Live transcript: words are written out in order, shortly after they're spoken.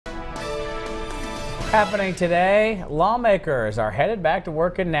Happening today, lawmakers are headed back to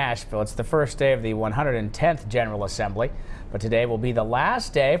work in Nashville. It's the first day of the 110th General Assembly, but today will be the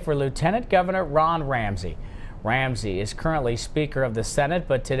last day for Lieutenant Governor Ron Ramsey. Ramsey is currently Speaker of the Senate,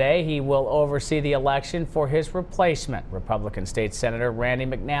 but today he will oversee the election for his replacement. Republican State Senator Randy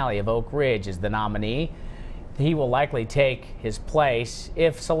McNally of Oak Ridge is the nominee. He will likely take his place.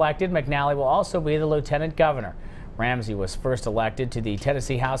 If selected, McNally will also be the Lieutenant Governor. Ramsey was first elected to the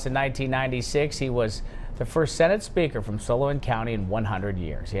Tennessee House in 1996. He was the first Senate Speaker from Sullivan County in 100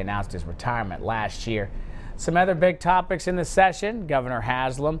 years. He announced his retirement last year. Some other big topics in the session: Governor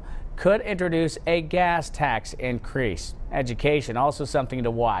Haslam could introduce a gas tax increase. Education, also something to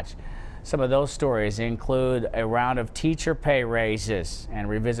watch. Some of those stories include a round of teacher pay raises and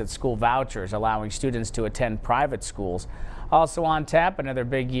revisit school vouchers, allowing students to attend private schools. Also on tap, another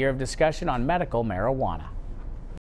big year of discussion on medical marijuana.